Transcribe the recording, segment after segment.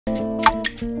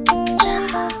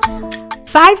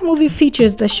5 movie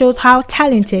features that shows how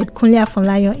talented Kunle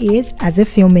Afolayan is as a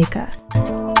filmmaker.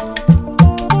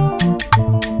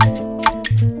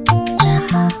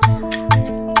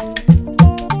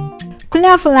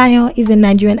 Kunle Afolayan is a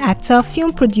Nigerian actor,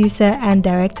 film producer, and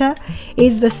director. He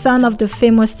is the son of the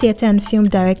famous theatre and film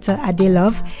director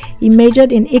Adelove. He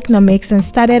majored in economics and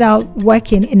started out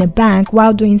working in a bank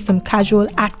while doing some casual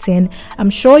acting. I'm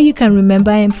sure you can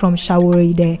remember him from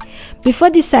Shaworide, before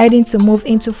deciding to move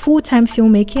into full-time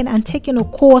filmmaking and taking a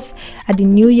course at the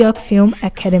New York Film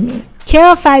Academy. Here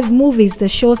are 5 movies that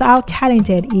shows how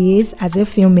talented he is as a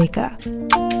filmmaker.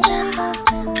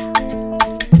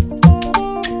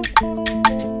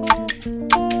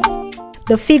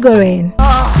 The Figurine.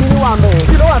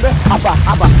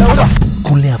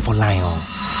 Kunle Afolayan.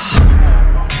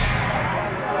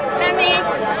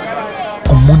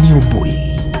 Omoni Oboli.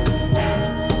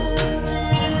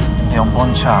 Your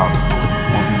unborn child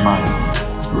will be mine.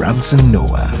 Ramson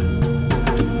Noah.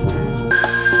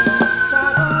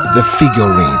 The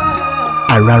Figurine.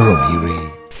 Araromire.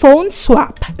 Phone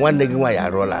Swap.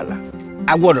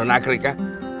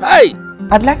 Hey!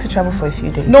 I'd like to travel for a few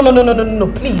days. No,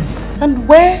 please. And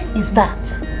where is that?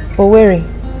 Owerri,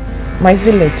 my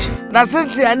village.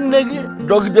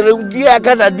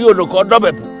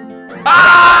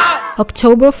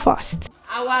 October 1st.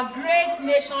 Our great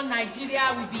nation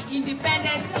Nigeria will be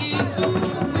independent in 2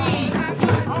 weeks.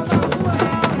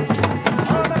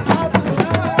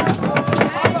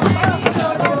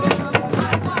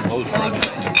 Old friends.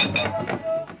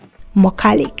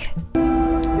 Mokalik.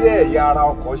 Yeah, yara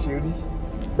ọkọ̀ ṣe rí.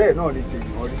 Bẹ́ẹ̀ náà ni ti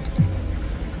ìwọ́n rí.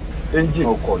 Engine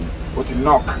ọkọ̀ yìí, ó ti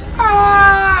knock.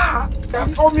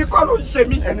 Omi kọ́ ló ń ṣe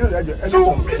mí.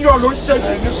 2 million ló ń ṣe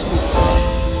mí.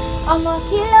 Ọmọ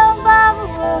kí ló ń bá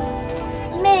wúwo?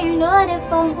 May you know the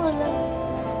fumble.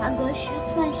 I'm gonna shoot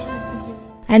my shot today.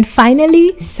 And finally,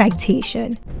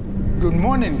 Citation. Good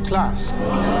morning, class.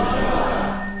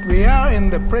 We are in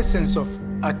the presence of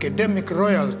academic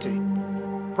royalty.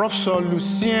 Professor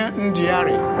Lucien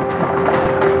Ndiari.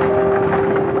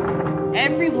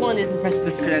 Everyone is impressed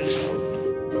with his credentials.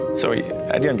 Sorry,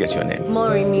 I didn't get your name.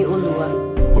 Morimi Oluwa.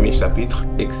 Premier chapitre,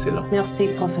 excellent. Merci,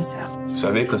 professeur. Vous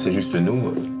savez, quand c'est juste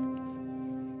nous,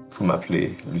 vous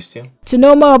m'appelez Lucien. To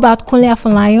know more about Kunle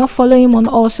Afolayan, follow him on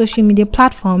all social media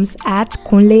platforms at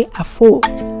Kunle Afo.